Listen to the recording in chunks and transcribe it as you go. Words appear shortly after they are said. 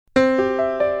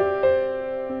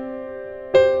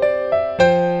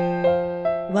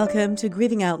Welcome to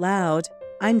Grieving Out Loud.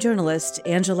 I'm journalist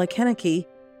Angela Kennecke,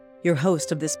 your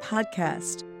host of this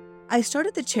podcast. I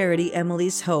started the charity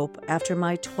Emily's Hope after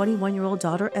my 21-year-old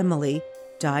daughter Emily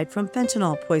died from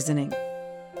fentanyl poisoning.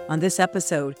 On this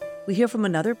episode, we hear from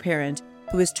another parent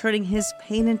who is turning his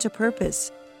pain into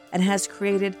purpose and has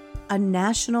created a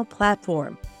national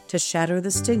platform to shatter the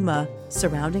stigma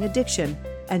surrounding addiction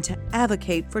and to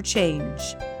advocate for change.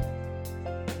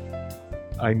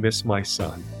 I miss my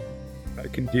son. I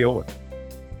can deal with it.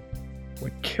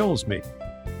 What kills me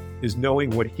is knowing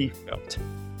what he felt.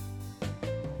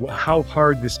 How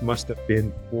hard this must have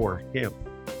been for him.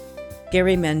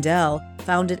 Gary Mendel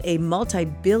founded a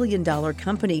multi-billion-dollar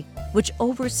company which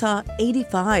oversaw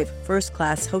 85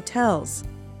 first-class hotels.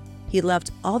 He left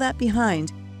all that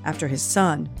behind after his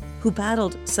son, who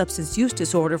battled substance use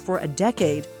disorder for a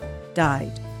decade,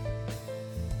 died.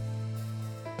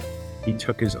 He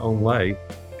took his own life,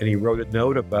 and he wrote a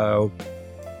note about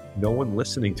no one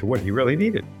listening to what he really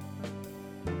needed.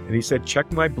 And he said,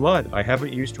 check my blood. I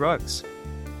haven't used drugs.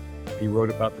 He wrote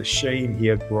about the shame he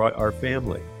had brought our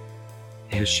family,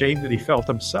 and the shame that he felt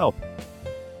himself,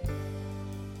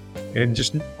 and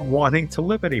just not wanting to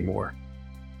live anymore.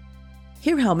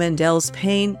 Hear how Mendel's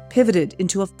pain pivoted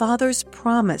into a father's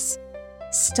promise.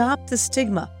 Stop the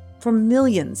stigma for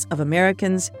millions of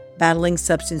Americans battling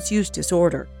substance use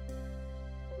disorder.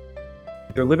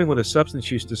 They're living with a substance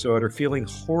use disorder, feeling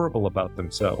horrible about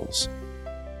themselves,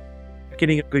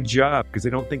 getting a good job because they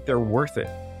don't think they're worth it,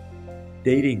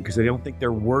 dating because they don't think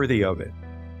they're worthy of it.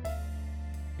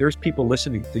 There's people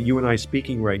listening to you and I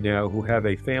speaking right now who have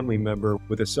a family member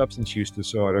with a substance use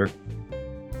disorder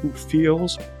who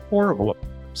feels horrible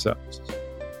about themselves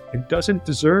and doesn't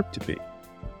deserve to be.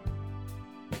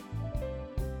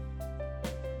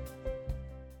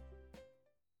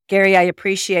 Gary, I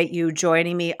appreciate you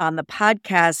joining me on the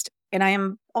podcast, and I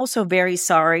am also very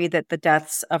sorry that the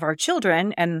deaths of our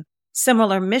children and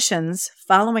similar missions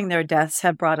following their deaths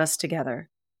have brought us together.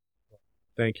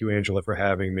 Thank you, Angela, for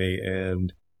having me,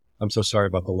 and I'm so sorry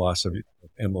about the loss of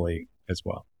Emily as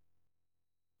well.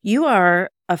 You are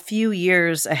a few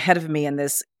years ahead of me in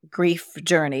this grief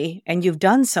journey, and you've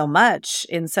done so much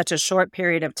in such a short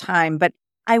period of time, but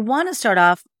I want to start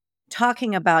off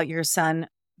talking about your son,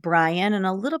 Brian, and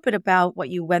a little bit about what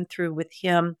you went through with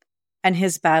him and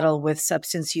his battle with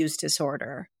substance use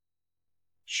disorder.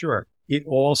 Sure. It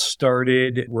all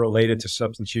started related to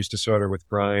substance use disorder with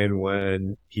Brian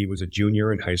when he was a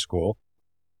junior in high school,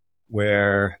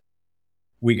 where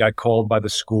we got called by the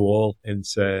school and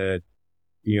said,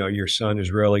 your son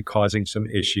is really causing some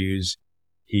issues.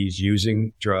 He's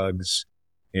using drugs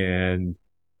and,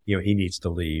 he needs to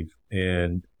leave.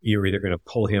 And you're either going to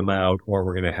pull him out or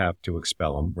we're going to have to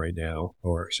expel him right now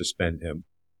or suspend him.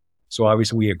 So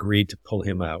obviously we agreed to pull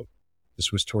him out.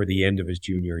 This was toward the end of his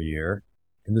junior year.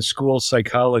 And the school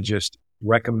psychologist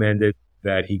recommended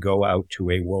that he go out to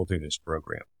a wilderness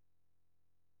program.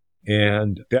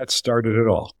 And that started it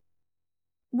all.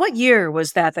 What year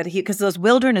was that because those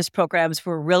wilderness programs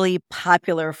were really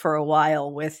popular for a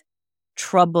while with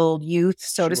troubled youth,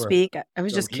 so to speak? I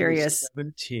was just curious.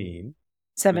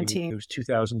 17. It was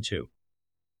 2002.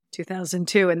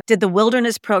 2002. And did the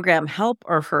wilderness program help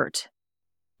or hurt?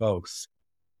 Both.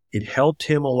 It helped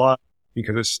him a lot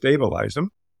because it stabilized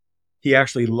him. He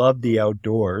actually loved the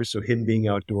outdoors, so him being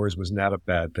outdoors was not a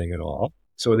bad thing at all.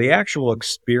 So the actual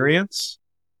experience,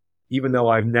 even though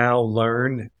I've now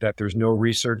learned that there's no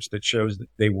research that shows that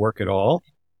they work at all,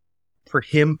 for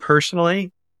him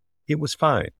personally, it was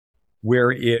fine.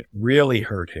 Where it really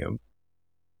hurt him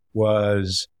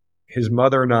was his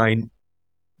mother and I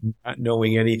not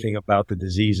knowing anything about the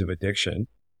disease of addiction,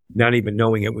 not even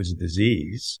knowing it was a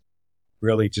disease,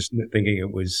 really just thinking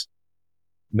it was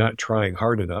not trying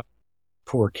hard enough,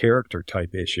 poor character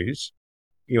type issues.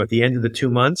 At the end of the 2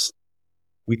 months,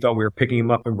 we thought we were picking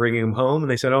him up and bringing him home. And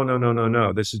they said, oh,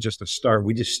 no. This is just a start.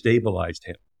 We just stabilized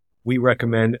him. We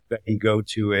recommend that he go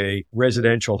to a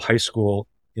residential high school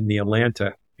in the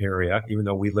Atlanta area, even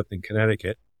though we lived in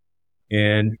Connecticut.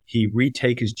 And he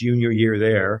retake his junior year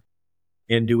there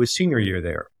and do his senior year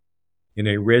there in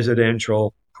a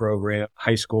residential program,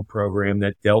 high school program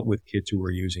that dealt with kids who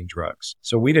were using drugs.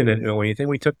 So we didn't know anything.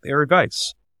 We took their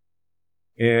advice.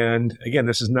 And again,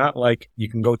 this is not like you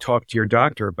can go talk to your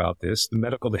doctor about this. The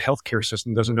healthcare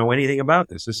system doesn't know anything about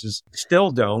this. This is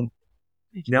still don't.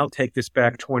 Now take this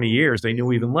back 20 years. They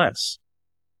knew even less.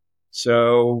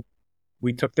 So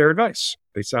we took their advice.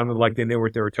 They sounded like they knew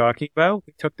what they were talking about.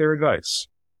 We took their advice.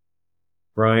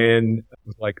 Brian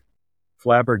was like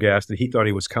flabbergasted. He thought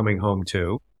he was coming home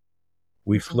too.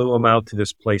 We flew him out to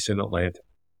this place in Atlanta.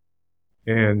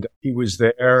 And he was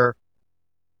there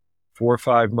 4 or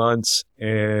 5 months,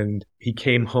 and he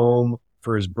came home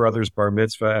for his brother's bar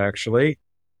mitzvah, actually.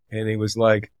 And he was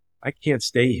like, I can't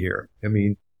stay here. I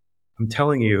mean, I'm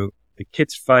telling you, the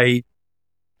kids fight.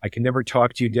 I can never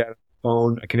talk to you, Dad, on the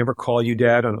phone. I can never call you,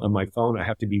 Dad, on my phone. I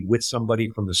have to be with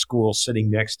somebody from the school sitting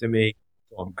next to me.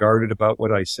 So I'm guarded about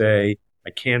what I say.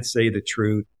 I can't say the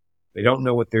truth. They don't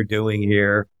know what they're doing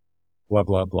here, blah,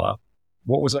 blah, blah.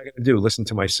 What was I going to do? Listen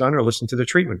to my son or listen to the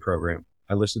treatment program?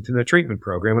 I listened to the treatment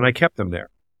program and I kept him there.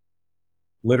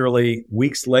 Literally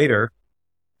weeks later,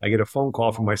 I get a phone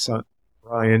call from my son,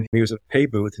 Brian. He was at a pay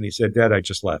booth and he said, Dad, I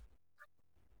just left.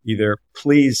 Either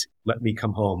please let me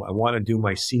come home. I want to do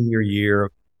my senior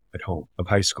year at home of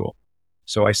high school.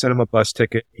 So I sent him a bus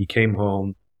ticket. He came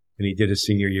home and he did his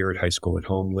senior year at high school at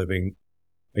home living.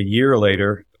 A year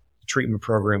later, the treatment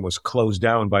program was closed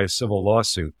down by a civil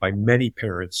lawsuit by many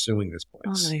parents suing this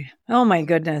place. Oh my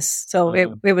goodness. So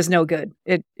it was no good.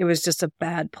 It was just a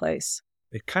bad place.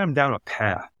 It cut him down a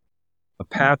path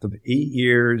of 8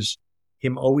 years,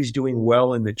 him always doing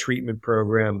well in the treatment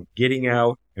program, getting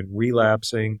out and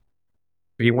relapsing.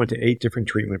 He went to 8 different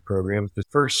treatment programs. The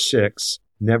first 6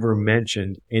 never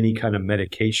mentioned any kind of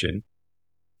medication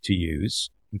to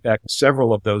use. In fact,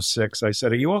 several of those 6, I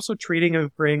said, are you also treating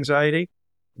him for anxiety?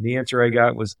 And the answer I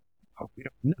got was, oh, we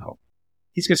don't know.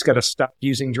 He's just got to stop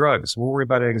using drugs. We'll worry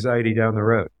about anxiety down the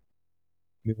road.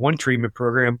 In one treatment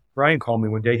program, Brian called me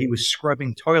one day. He was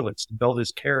scrubbing toilets to build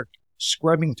his character,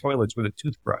 scrubbing toilets with a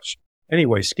toothbrush.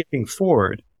 Anyway, skipping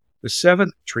forward, the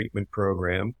 7th treatment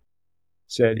program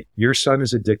said, your son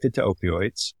is addicted to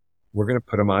opioids. We're going to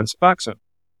put him on Suboxone.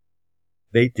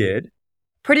 They did.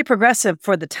 Pretty progressive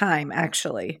for the time,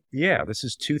 actually. Yeah, this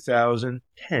is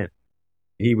 2010.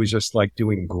 He was just like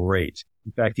doing great.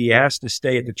 In fact, he asked to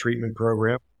stay at the treatment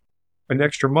program an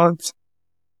extra month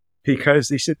because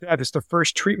he said, Dad, it's the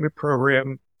first treatment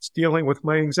program that's dealing with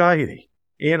my anxiety.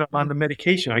 And I'm on the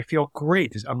medication. I feel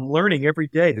great. I'm learning every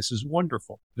day. This is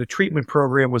wonderful. The treatment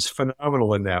program was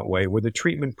phenomenal in that way, where the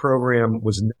treatment program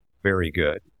was not very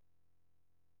good.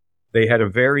 They had a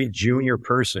very junior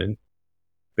person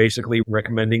basically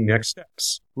recommending next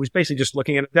steps, who was basically just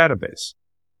looking at a database.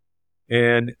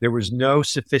 And there was no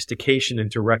sophistication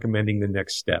into recommending the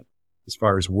next step as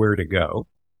far as where to go.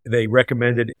 They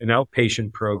recommended an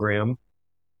outpatient program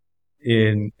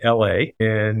in LA,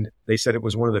 and they said it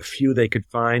was one of the few they could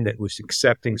find that was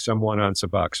accepting someone on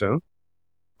Suboxone.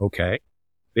 Okay.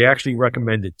 They actually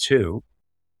recommended 2.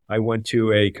 I went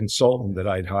to a consultant that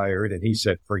I'd hired, and he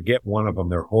said, forget one of them.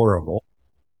 They're horrible,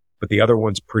 but the other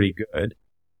one's pretty good.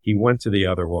 He went to the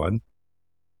other one.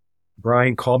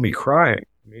 Brian called me crying.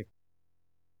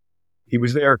 He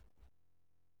was there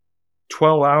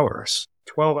 12 hours.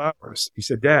 12 hours. He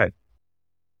said, Dad,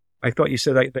 I thought you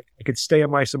said I could stay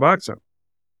on my Suboxone.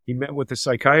 He met with the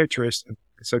psychiatrist, and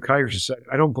the psychiatrist said,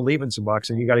 I don't believe in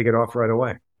Suboxone. You got to get off right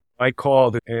away. I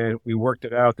called, and we worked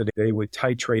it out that they would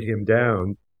titrate him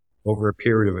down over a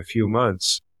period of a few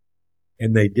months,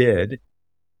 and they did.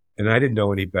 And I didn't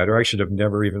know any better. I should have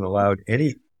never even allowed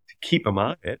any to keep him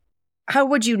on it. How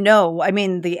would you know? I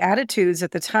mean, the attitudes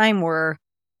at the time were,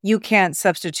 you can't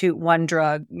substitute one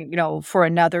drug, for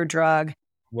another drug.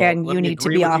 Well, and you need to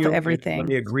be off of everything. Let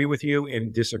me agree with you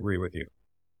and disagree with you.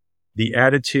 The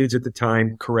attitudes at the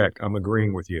time, correct. I'm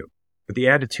agreeing with you. But the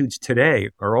attitudes today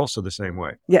are also the same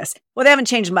way. Yes. Well, they haven't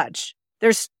changed much.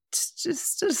 They're just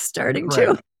starting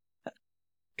to.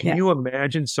 Can you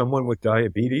imagine someone with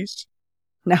diabetes?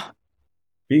 No.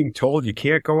 Being told you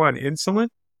can't go on insulin?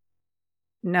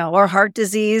 No. Or heart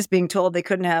disease, being told they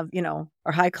couldn't have,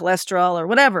 or high cholesterol or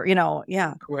whatever,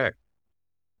 yeah. Correct.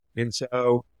 And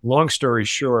so, long story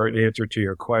short, answer to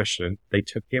your question, they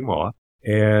took him off,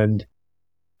 and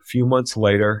a few months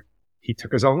later, he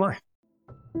took his own life.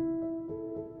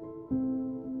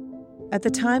 At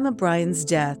the time of Brian's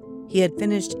death, he had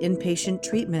finished inpatient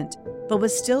treatment, but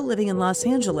was still living in Los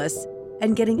Angeles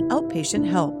and getting outpatient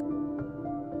help.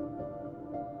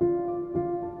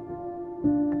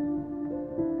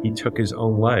 He took his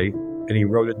own life, and he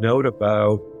wrote a note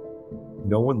about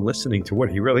no one listening to what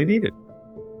he really needed.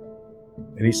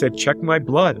 And he said, check my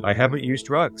blood. I haven't used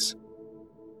drugs.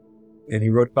 And he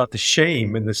wrote about the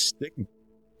shame and the stigma.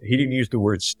 He didn't use the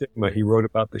word stigma. He wrote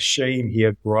about the shame he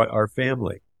had brought our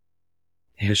family.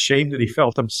 And the shame that he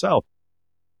felt himself.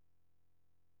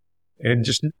 And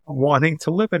just not wanting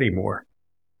to live anymore.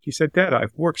 He said, Dad,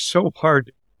 I've worked so hard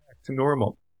to get back to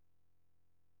normal.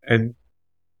 And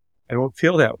I don't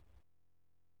feel that way.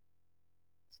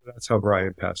 So that's how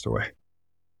Brian passed away.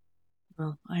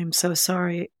 Well, I'm so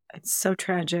sorry. It's so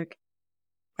tragic.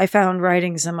 I found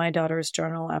writings in my daughter's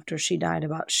journal after she died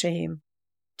about shame,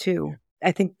 too.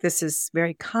 I think this is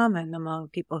very common among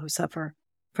people who suffer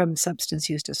from substance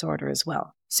use disorder as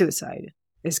well. Suicide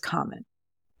is common.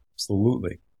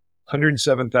 Absolutely.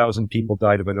 107,000 people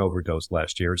died of an overdose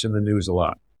last year. It's in the news a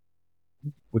lot.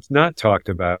 What's not talked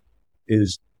about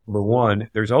is, number one,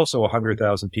 there's also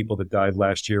 100,000 people that died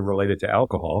last year related to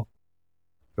alcohol.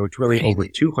 So it's really over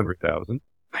 200,000.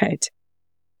 Right.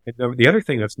 And the other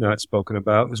thing that's not spoken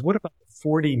about is what about the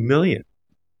 40 million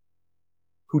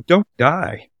who don't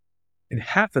die? And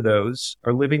half of those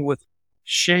are living with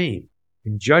shame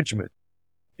and judgment.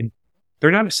 And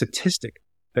they're not a statistic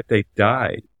that they've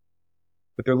died,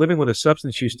 but they're living with a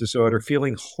substance use disorder,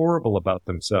 feeling horrible about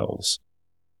themselves,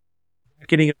 not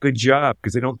getting a good job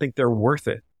because they don't think they're worth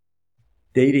it,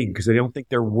 dating because they don't think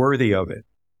they're worthy of it.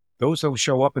 Those don't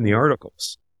show up in the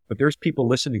articles. But there's people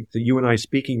listening to you and I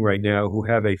speaking right now who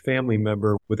have a family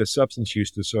member with a substance use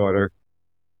disorder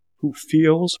who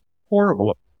feels horrible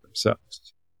about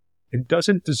themselves and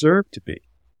doesn't deserve to be.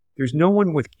 There's no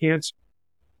one with cancer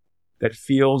that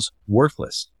feels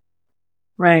worthless.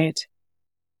 Right.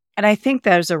 And I think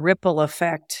there's a ripple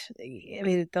effect. I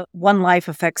mean, the one life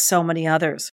affects so many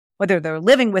others, whether they're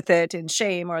living with it in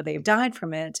shame or they've died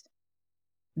from it.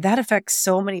 That affects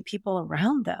so many people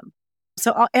around them.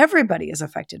 So everybody is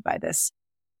affected by this.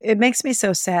 It makes me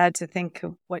so sad to think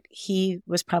of what he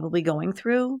was probably going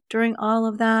through during all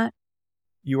of that.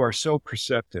 You are so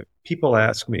perceptive. People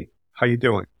ask me, how you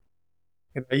doing?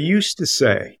 And I used to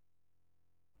say,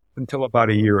 until about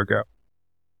a year ago,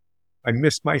 I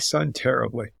miss my son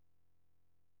terribly.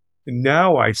 And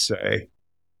now I say,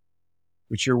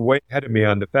 which you're way ahead of me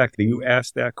on the fact that you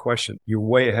asked that question, you're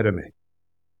way ahead of me.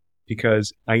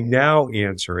 Because I now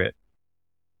answer it,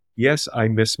 yes, I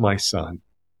miss my son.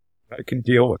 I can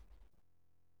deal with it.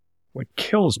 What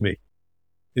kills me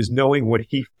is knowing what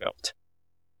he felt.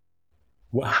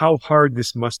 How hard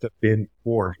this must have been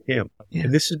for him. Yeah.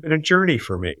 And this has been a journey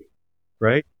for me,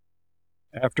 right?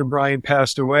 After Brian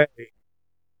passed away,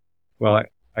 well,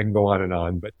 I can go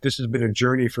on, but this has been a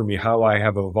journey for me, how I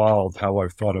have evolved, how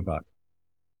I've thought about it.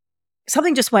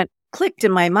 Something just clicked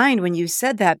in my mind when you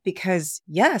said that, because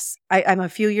yes, I'm a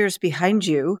few years behind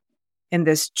you in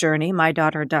this journey. My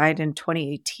daughter died in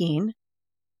 2018.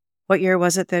 What year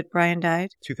was it that Brian died?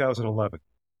 2011.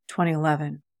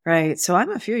 2011. Right. So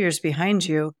I'm a few years behind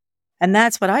you. And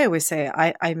that's what I always say.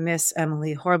 I miss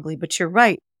Emily horribly, but you're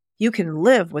right. You can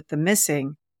live with the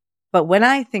missing. But when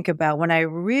I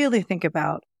really think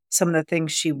about some of the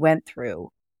things she went through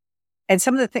and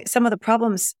some of the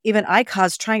problems even I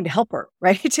caused trying to help her,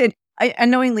 right? And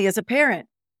unknowingly as a parent,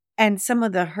 and some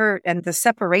of the hurt and the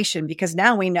separation, because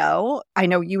now I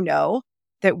know you know,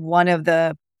 that one of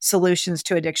the solutions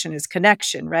to addiction is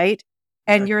connection, right?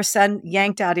 And your son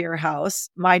yanked out of your house.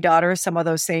 My daughter, some of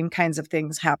those same kinds of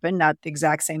things happened, not the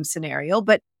exact same scenario,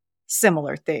 but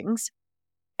similar things.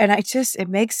 And it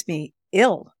makes me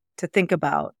ill to think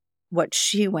about what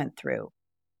she went through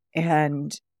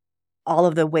and all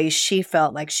of the ways she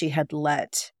felt like she had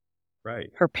let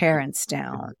her parents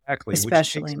down. Exactly.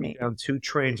 Especially which takes me. Down two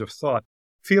trains of thought,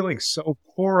 feeling so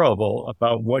horrible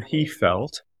about what he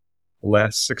felt the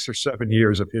last 6 or 7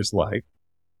 years of his life.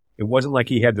 It wasn't like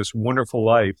he had this wonderful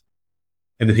life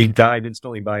and that he died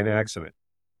instantly by an accident.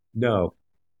 No,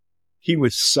 he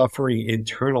was suffering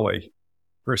internally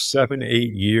for 7,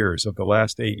 8 years of the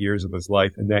last 8 years of his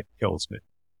life, and that kills me.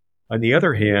 On the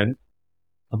other hand,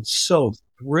 I'm so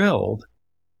thrilled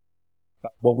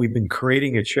about what we've been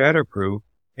creating at Shatterproof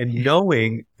and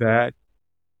knowing that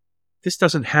this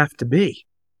doesn't have to be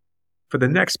for the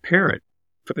next parent,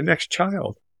 for the next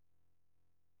child.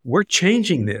 We're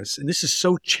changing this, and this is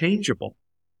so changeable.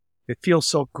 It feels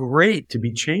so great to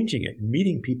be changing it and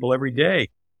meeting people every day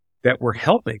that we're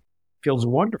helping. It feels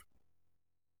wonderful.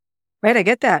 Right, I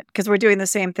get that, because we're doing the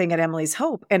same thing at Emily's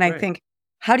Hope. And I think,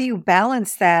 how do you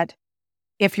balance that?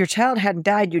 If your child hadn't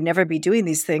died, you'd never be doing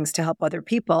these things to help other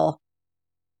people.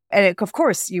 And of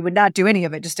course, you would not do any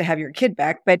of it just to have your kid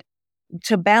back, but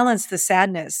to balance the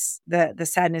sadness, the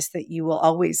sadness that you will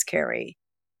always carry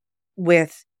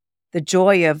with the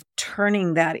joy of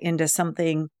turning that into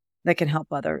something that can help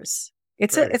others.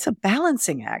 It's a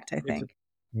balancing act, I think.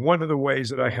 One of the ways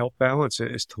that I help balance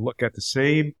it is to look at the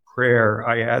same prayer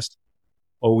I asked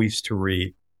always to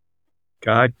read.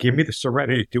 God, give me the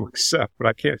serenity to accept what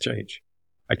I can't change.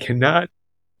 I cannot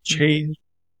change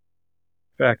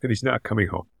the fact that he's not coming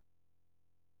home.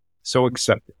 So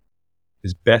accept it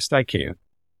as best I can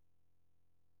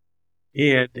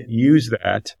and use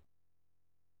that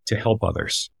to help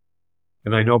others.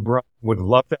 And I know Brian would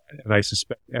love that, and I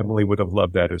suspect Emily would have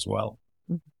loved that as well.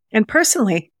 And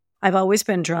personally, I've always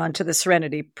been drawn to the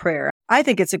serenity prayer. I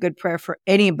think it's a good prayer for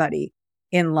anybody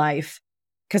in life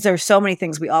Because there are so many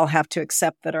things we all have to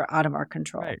accept that are out of our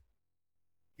control. Right.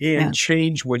 And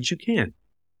change what you can.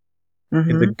 Mm-hmm.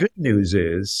 And the good news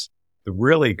is, the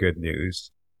really good news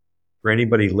for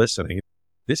anybody listening,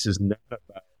 this is not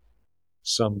about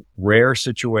some rare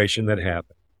situation that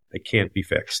happened that can't be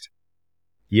fixed.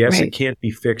 Yes, Right. It can't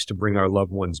be fixed to bring our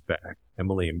loved ones back,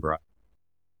 Emily and Brian.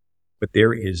 But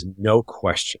there is no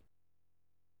question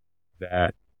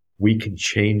that we can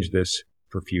change this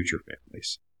for future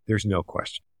families. There's no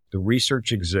question. The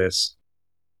research exists.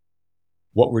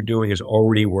 What we're doing is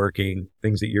already working.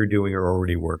 Things that you're doing are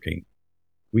already working.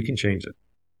 We can change it.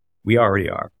 We already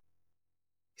are.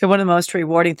 So one of the most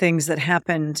rewarding things that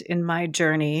happened in my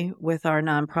journey with our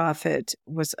nonprofit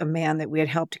was a man that we had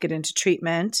helped get into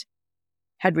treatment,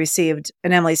 had received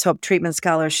an Emily's Hope treatment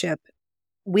scholarship.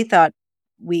 We thought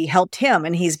we helped him,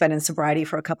 and he's been in sobriety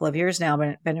for a couple of years now,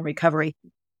 been in recovery.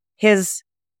 His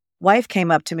wife came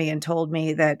up to me and told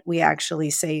me that we actually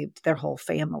saved their whole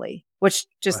family, which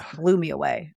just blew me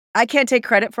away. I can't take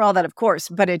credit for all that, of course,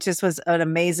 but it just was an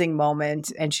amazing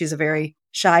moment. And she's a very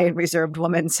shy and reserved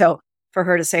woman. So for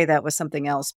her to say that was something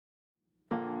else.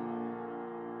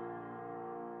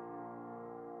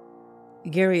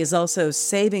 Gary is also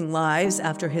saving lives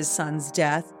after his son's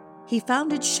death. He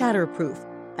founded Shatterproof,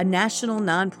 a national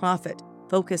nonprofit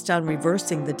focused on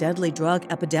reversing the deadly drug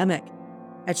epidemic.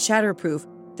 At Shatterproof,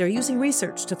 they're using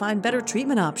research to find better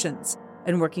treatment options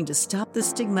and working to stop the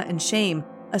stigma and shame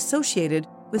associated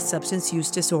with substance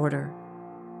use disorder.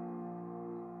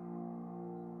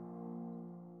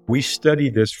 We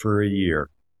studied this for a year.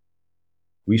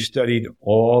 We studied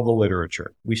all the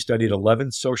literature. We studied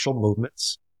 11 social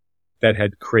movements that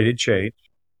had created change.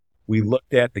 We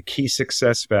looked at the key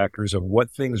success factors of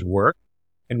what things work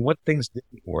and what things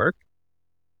didn't work.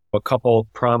 A couple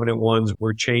prominent ones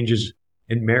were changes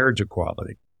in marriage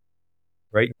equality,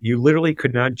 right? You literally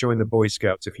could not join the Boy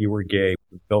Scouts if you were gay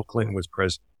when Bill Clinton was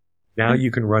president. Now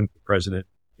you can run for president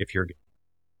if you're gay.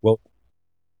 Well,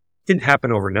 it didn't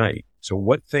happen overnight. So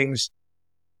what things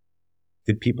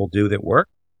did people do that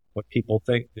worked? What people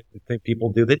think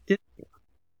people do that didn't work?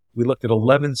 We looked at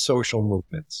 11 social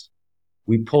movements.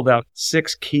 We pulled out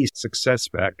 6 key success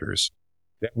factors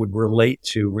that would relate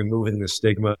to removing the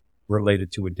stigma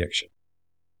related to addiction.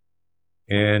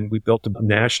 And we built a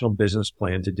national business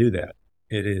plan to do that.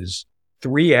 It is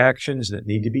 3 actions that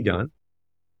need to be done.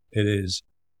 It is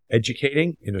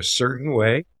educating in a certain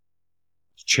way,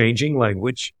 changing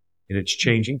language, and it's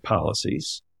changing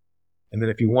policies. And then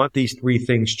if you want these 3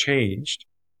 things changed,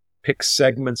 pick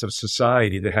segments of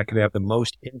society that can have the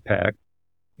most impact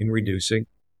in reducing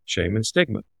shame and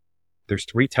stigma. There's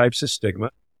 3 types of stigma.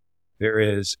 There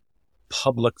is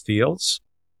public fields.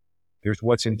 There's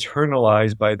what's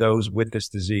internalized by those with this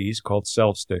disease called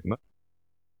self-stigma.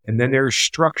 And then there's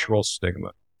structural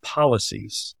stigma,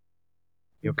 policies.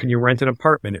 Can you rent an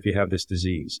apartment if you have this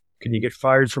disease? Can you get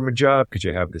fired from a job because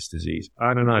you have this disease?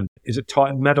 On and on. Is it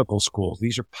taught in medical schools?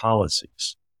 These are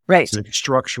policies. Right. It's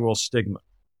structural stigma.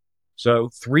 So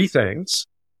 3 things,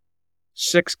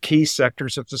 6 key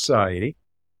sectors of society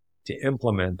to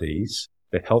implement these: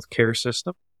 the healthcare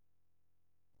system,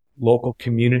 local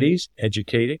communities,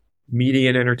 educating, media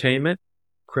and entertainment,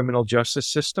 criminal justice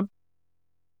system,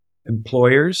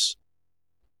 employers.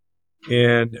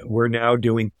 And we're now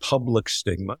doing public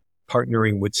stigma,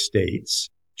 partnering with states,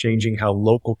 changing how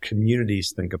local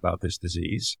communities think about this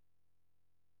disease.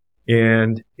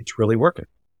 And it's really working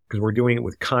because we're doing it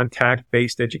with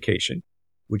contact-based education,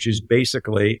 which is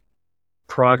basically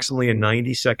approximately a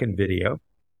 90-second video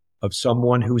of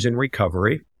someone who's in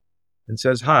recovery and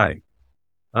says, "Hi,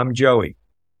 I'm Joey.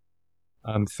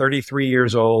 I'm 33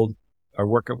 years old. I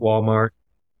work at Walmart.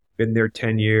 Been there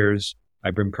 10 years.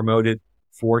 I've been promoted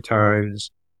 4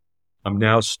 times. I'm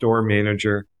now store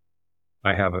manager.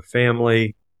 I have a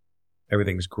family.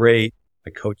 Everything's great.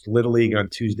 I coach Little League on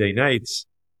Tuesday nights.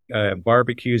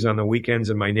 Barbecues on the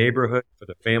weekends in my neighborhood for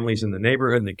the families in the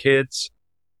neighborhood and the kids.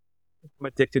 I'm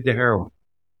addicted to heroin.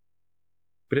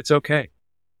 But it's okay.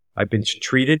 I've been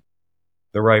treated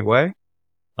the right way.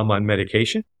 I'm on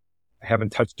medication. I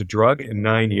haven't touched a drug in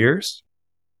 9 years.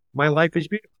 My life is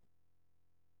beautiful."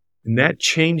 And that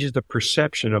changes the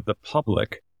perception of the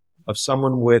public of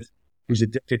someone who's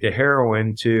addicted to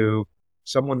heroin to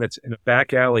someone that's in a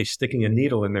back alley sticking a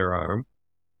needle in their arm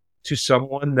to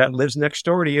someone that lives next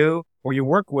door to you or you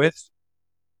work with.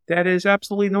 That is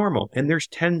absolutely normal. And there's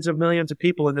tens of millions of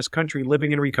people in this country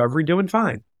living in recovery doing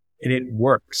fine. And it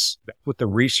works. That's what the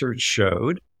research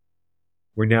showed.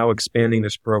 We're now expanding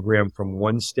this program from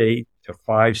 1 state to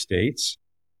 5 states.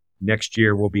 Next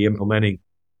year, we'll be implementing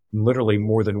literally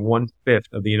more than 1/5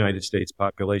 of the United States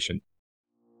population.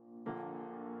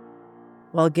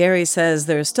 While Gary says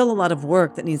there's still a lot of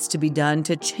work that needs to be done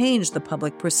to change the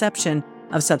public perception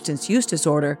of substance use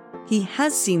disorder, he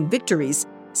has seen victories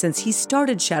since he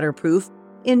started Shatterproof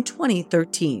in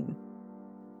 2013.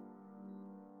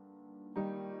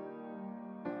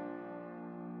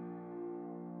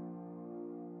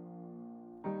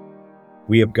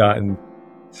 We have gotten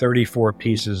 34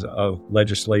 pieces of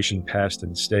legislation passed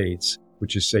in states,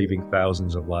 which is saving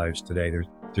thousands of lives today.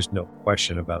 There's no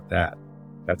question about that.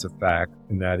 That's a fact,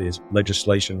 and that is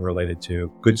legislation related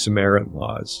to Good Samaritan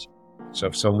laws. So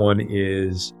if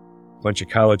a bunch of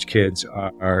college kids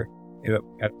are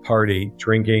at a party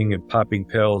drinking and popping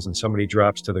pills and somebody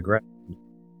drops to the ground,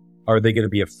 are they going to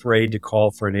be afraid to call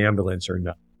for an ambulance or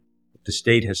not? If the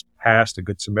state has passed a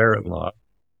Good Samaritan law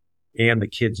and the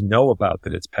kids know about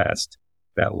that it's passed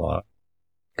that law,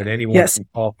 and anyone can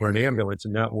call for an ambulance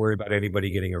and not worry about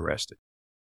anybody getting arrested.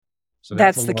 So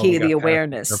that's the key, the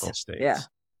awareness. Several states. Yeah.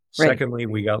 Secondly,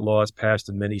 we got laws passed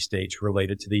in many states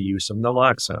related to the use of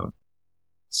naloxone.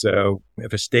 So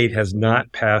if a state has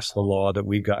not passed the law that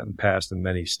we've gotten passed in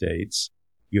many states,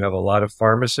 you have a lot of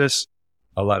pharmacists,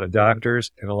 a lot of doctors,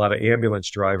 and a lot of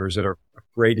ambulance drivers that are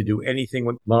afraid to do anything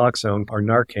with naloxone or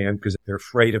Narcan because they're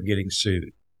afraid of getting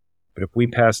sued. But if we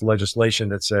pass legislation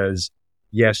that says,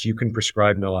 yes, you can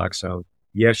prescribe naloxone,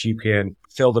 yes, you can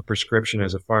fill the prescription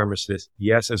as a pharmacist,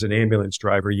 yes, as an ambulance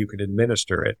driver, you can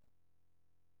administer it,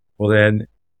 well, then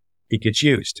it gets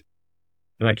used.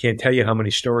 And I can't tell you how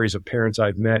many stories of parents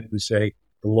I've met who say,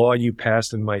 the law you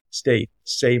passed in my state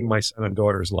saved my son and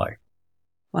daughter's life.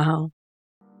 Wow.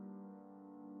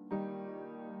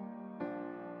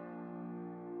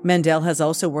 Mendel has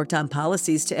also worked on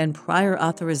policies to end prior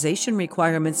authorization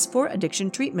requirements for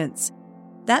addiction treatments.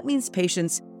 That means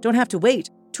patients don't have to wait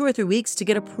 2 or 3 weeks to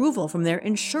get approval from their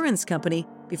insurance company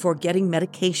before getting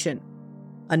medication.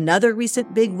 Another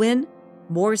recent big win,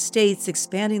 more states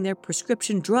expanding their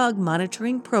prescription drug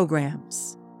monitoring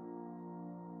programs.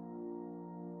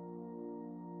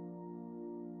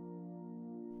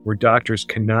 Where doctors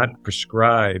cannot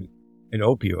prescribe an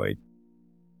opioid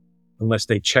unless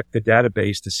they check the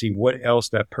database to see what else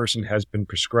that person has been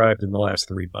prescribed in the last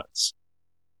 3 months.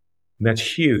 And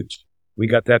that's huge. We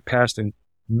got that passed in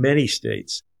many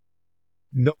states.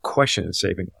 No question it's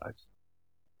saving lives.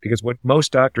 Because what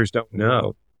most doctors don't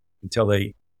know until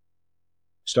they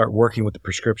start working with the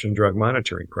prescription drug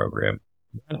monitoring program,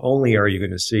 not only are you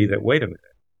going to see that, wait a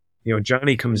minute,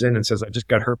 Johnny comes in and says, I just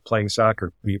got hurt playing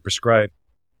soccer. Will you prescribe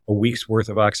a week's worth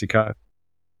of Oxycontin?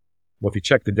 Well, if you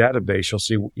check the database,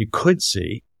 you could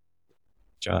see,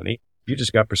 Johnny, you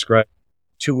just got prescribed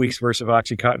 2 weeks worth of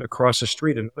Oxycontin across the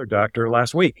street, another doctor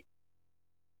last week.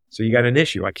 So you got an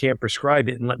issue. I can't prescribe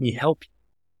it and let me help you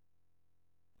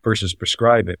versus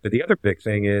prescribe it. But the other big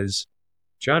thing is,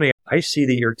 Johnny, I see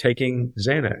that you're taking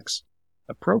Xanax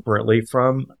appropriately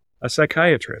from a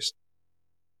psychiatrist.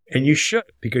 And you should,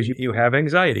 because you have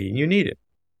anxiety and you need it.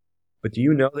 But do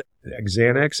you know that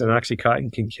Xanax and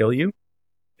Oxycontin can kill you?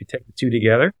 You take the two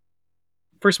together.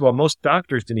 First of all, most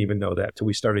doctors didn't even know that till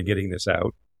we started getting this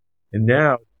out. And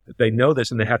now that they know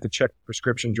this and they have to check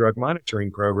prescription drug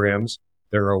monitoring programs,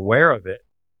 they're aware of it.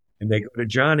 And they go to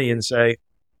Johnny and say,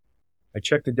 I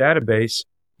checked the database.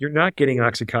 You're not getting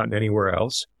Oxycontin anywhere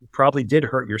else. You probably did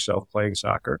hurt yourself playing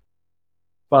soccer.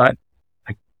 But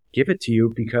I give it to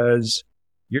you because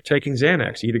you're taking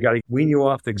Xanax. You either got to wean you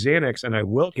off the Xanax and I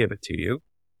will give it to you,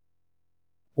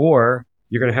 or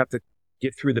you're going to have to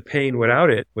get through the pain without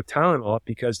it with Tylenol,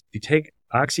 because if you take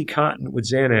Oxycontin with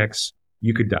Xanax,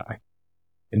 you could die.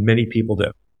 And many people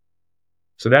do.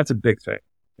 So that's a big thing.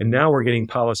 And now we're getting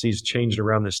policies changed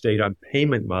around the state on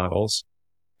payment models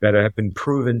that have been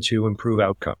proven to improve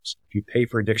outcomes. If you pay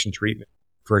for addiction treatment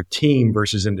for a team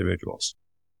versus individuals.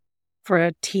 For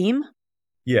a team?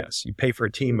 Yes. You pay for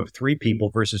a team of 3 people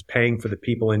versus paying for the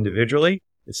people individually.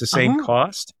 It's the same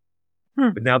cost,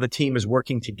 but now the team is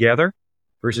working together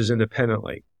versus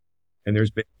independently. And there's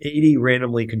been 80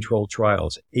 randomly controlled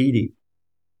trials, 80,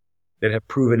 that have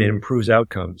proven it improves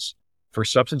outcomes for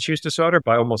substance use disorder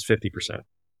by almost 50%.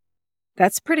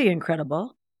 That's pretty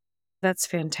incredible. That's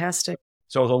fantastic.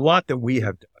 So there's a lot that we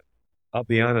have done. I'll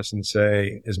be honest and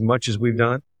say, as much as we've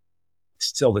done, it's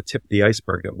still the tip of the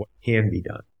iceberg of what can be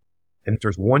done. And if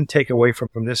there's one takeaway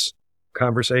from this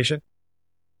conversation,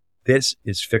 this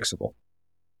is fixable.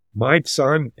 My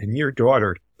son and your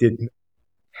daughter didn't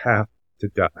have to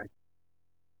die.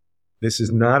 This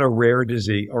is not a rare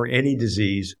disease or any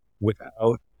disease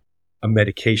without a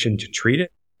medication to treat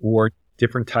it or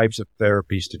different types of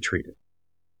therapies to treat it.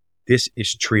 This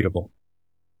is treatable.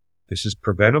 This is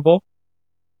preventable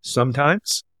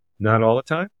sometimes, not all the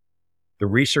time. The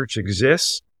research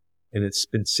exists. and it's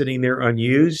been sitting there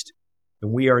unused,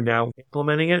 and we are now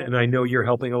implementing it. And I know you're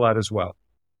helping a lot as well.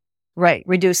 Right.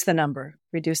 Reduce the number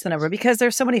because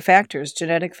there's so many factors,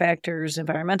 genetic factors,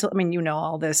 environmental. I mean, you know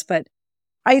all this, but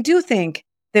I do think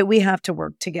that we have to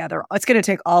work together. It's going to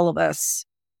take all of us.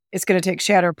 It's going to take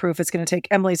Shatterproof. It's going to take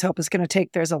Emily's Hope. It's going to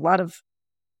take, there's a lot of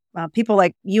people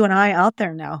like you and I out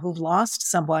there now who've lost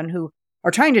someone, who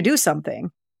are trying to do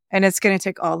something. And it's going to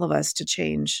take all of us to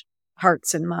change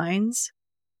hearts and minds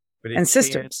and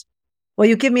systems. Well,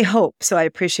 you give me hope, so I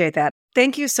appreciate that.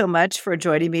 Thank you so much for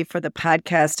joining me for the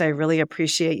podcast. I really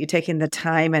appreciate you taking the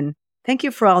time, and thank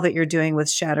you for all that you're doing with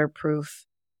Shatterproof.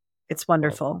 It's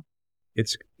wonderful.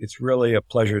 It's really a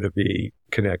pleasure to be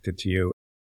connected to you.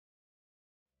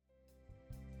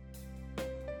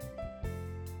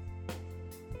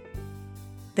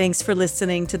 Thanks for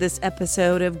listening to this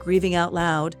episode of Grieving Out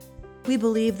Loud. We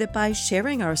believe that by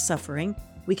sharing our suffering,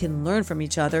 we can learn from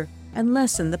each other and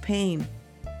lessen the pain.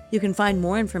 You can find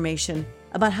more information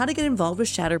about how to get involved with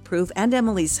Shatterproof and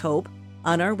Emily's Hope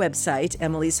on our website,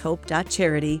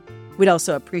 emily'shope.charity. We'd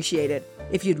also appreciate it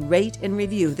if you'd rate and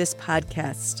review this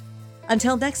podcast.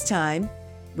 Until next time,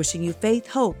 wishing you faith,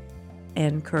 hope,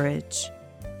 and courage.